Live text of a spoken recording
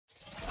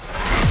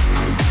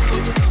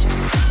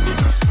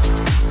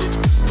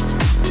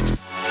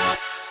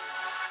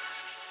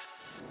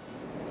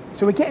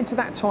So we're getting to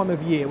that time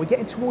of year, we're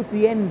getting towards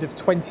the end of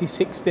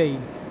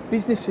 2016.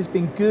 Business has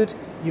been good,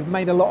 you've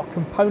made a lot of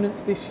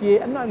components this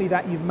year, and not only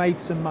that, you've made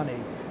some money.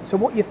 So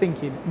what you're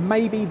thinking,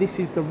 maybe this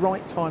is the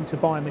right time to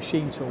buy a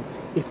machine tool.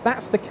 If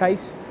that's the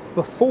case,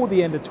 before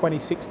the end of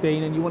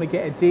 2016 and you want to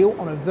get a deal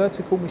on a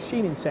vertical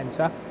machining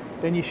centre,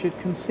 then you should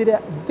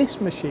consider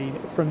this machine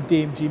from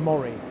DMG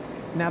MORI.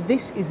 Now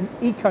this is an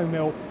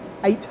ecoMill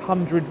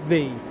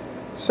 800V.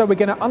 So we're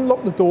going to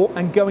unlock the door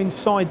and go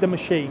inside the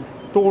machine.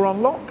 Door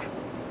unlock,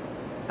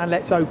 and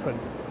let's open.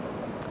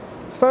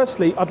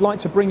 Firstly, I'd like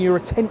to bring your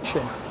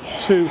attention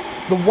to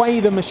the way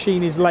the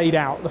machine is laid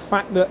out. The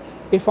fact that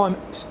if I'm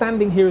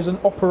standing here as an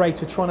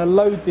operator trying to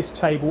load this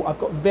table, I've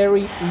got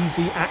very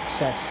easy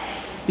access.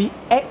 The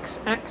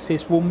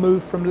X-axis will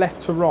move from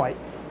left to right.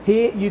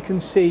 Here you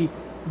can see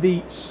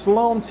the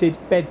slanted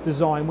bed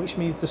design, which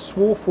means the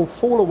swarf will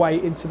fall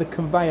away into the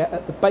conveyor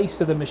at the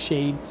base of the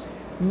machine.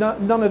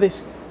 None of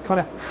this kind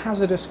of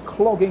hazardous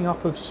clogging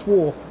up of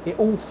swarf, it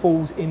all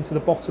falls into the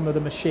bottom of the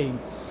machine.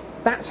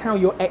 That's how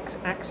your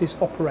X-axis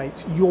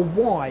operates. Your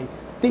Y,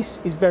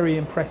 this is very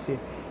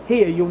impressive.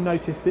 Here you'll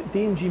notice that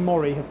DMG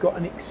MORI have got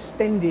an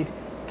extended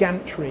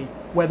gantry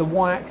where the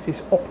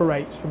Y-axis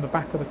operates from the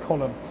back of the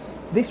column.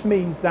 This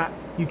means that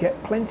you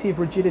get plenty of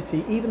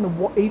rigidity, even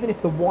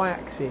if the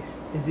Y-axis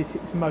is at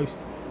its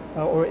most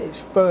or its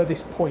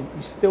furthest point,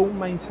 you still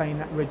maintain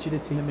that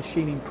rigidity in the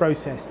machining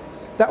process.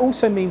 That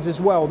also means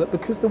as well that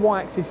because the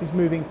Y-axis is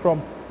moving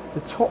from the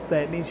top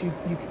there, it means you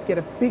can get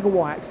a bigger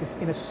Y-axis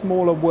in a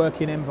smaller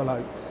working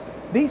envelope.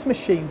 These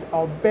machines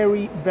are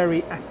very,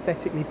 very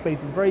aesthetically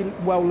pleasing, very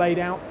well laid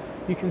out.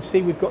 You can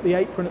see we've got the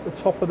apron at the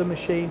top of the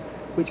machine,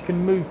 which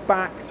can move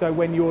back, so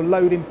when you're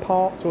loading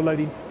parts or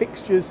loading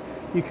fixtures,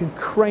 you can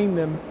crane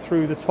them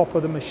through the top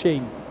of the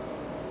machine.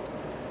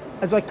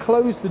 As I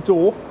close the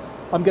door,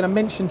 I'm going to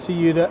mention to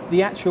you that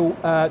the actual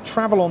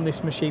travel on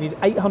this machine is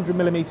 800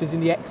 millimeters in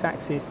the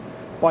X-axis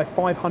by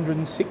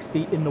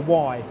 560 in the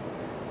Y.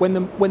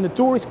 When the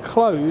door is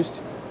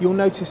closed, you'll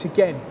notice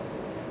again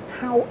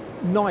how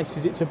nice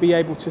is it to be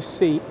able to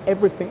see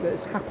everything that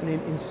is happening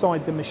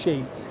inside the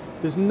machine.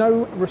 There's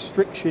no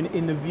restriction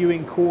in the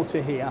viewing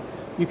quarter here.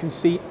 You can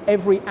see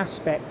every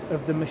aspect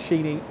of the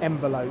machining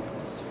envelope.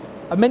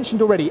 I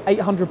mentioned already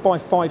 800 by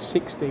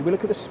 560. We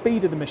look at the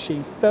speed of the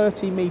machine,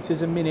 30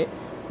 meters a minute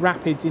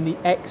rapids in the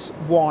X,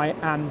 Y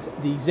and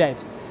the Z.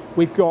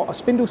 We've got a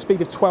spindle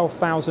speed of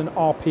 12,000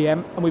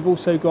 RPM, and we've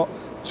also got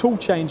tool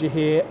changer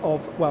here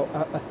of, well,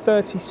 a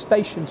 30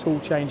 station tool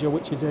changer,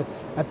 which is a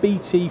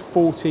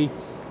BT40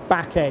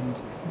 back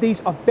end.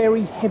 These are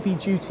very heavy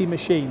duty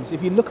machines.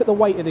 If you look at the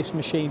weight of this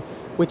machine,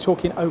 we're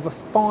talking over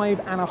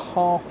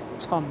 5.5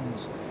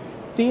 tons.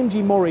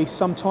 DMG MORI,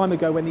 some time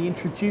ago when they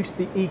introduced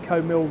the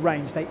ecoMill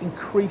range, they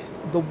increased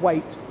the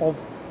weight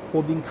of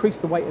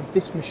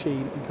this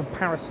machine in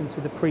comparison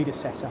to the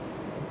predecessor.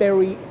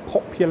 Very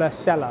popular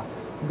seller.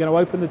 I'm going to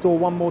open the door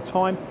one more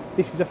time.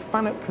 This is a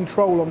FANUC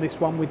control on this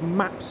one with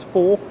MAPS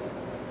 4.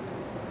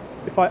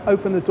 If I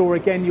open the door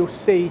again, you'll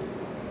see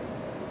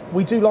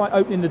we do like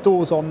opening the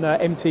doors on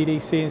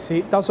MTDCNC.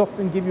 It does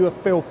often give you a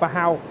feel for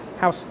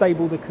how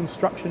stable the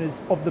construction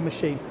is of the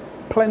machine.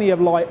 Plenty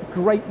of light,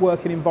 great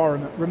working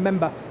environment.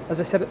 Remember, as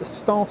I said at the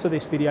start of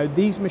this video,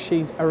 these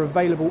machines are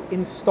available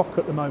in stock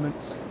at the moment.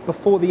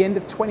 Before the end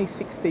of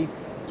 2016,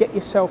 get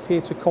yourself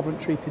here to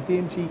Coventry, to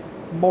DMG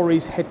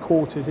MORI's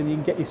headquarters, and you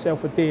can get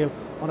yourself a deal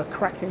on a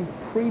cracking,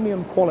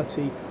 premium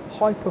quality,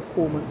 high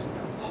performance,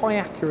 high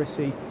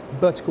accuracy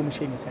vertical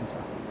machining centre.